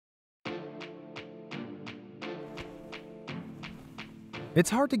It's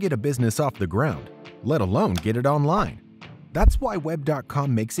hard to get a business off the ground, let alone get it online. That's why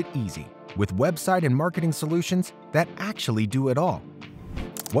Web.com makes it easy, with website and marketing solutions that actually do it all.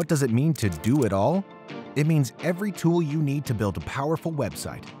 What does it mean to do it all? It means every tool you need to build a powerful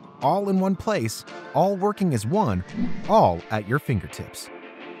website, all in one place, all working as one, all at your fingertips.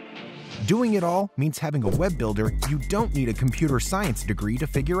 Doing it all means having a web builder you don't need a computer science degree to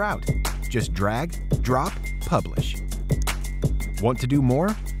figure out. Just drag, drop, publish. Want to do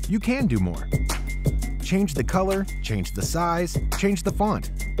more? You can do more. Change the color, change the size, change the font,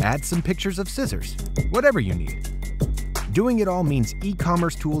 add some pictures of scissors, whatever you need. Doing it all means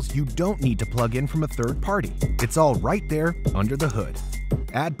e-commerce tools you don't need to plug in from a third party. It's all right there under the hood.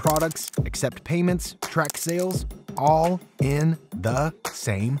 Add products, accept payments, track sales, all in the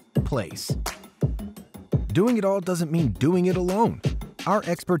same place. Doing it all doesn't mean doing it alone. Our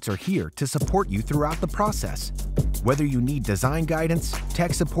experts are here to support you throughout the process. Whether you need design guidance,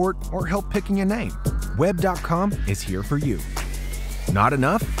 tech support, or help picking a name, Web.com is here for you. Not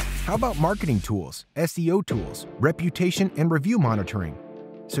enough? How about marketing tools, SEO tools, reputation and review monitoring,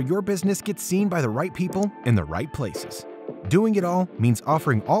 so your business gets seen by the right people in the right places? Doing it all means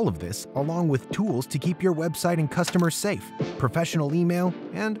offering all of this along with tools to keep your website and customers safe, professional email,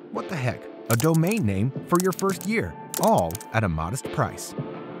 and what the heck, a domain name for your first year, all at a modest price.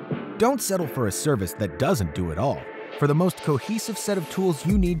 Don't settle for a service that doesn't do it all. For the most cohesive set of tools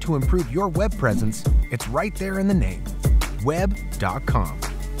you need to improve your web presence, it's right there in the name, Web.com.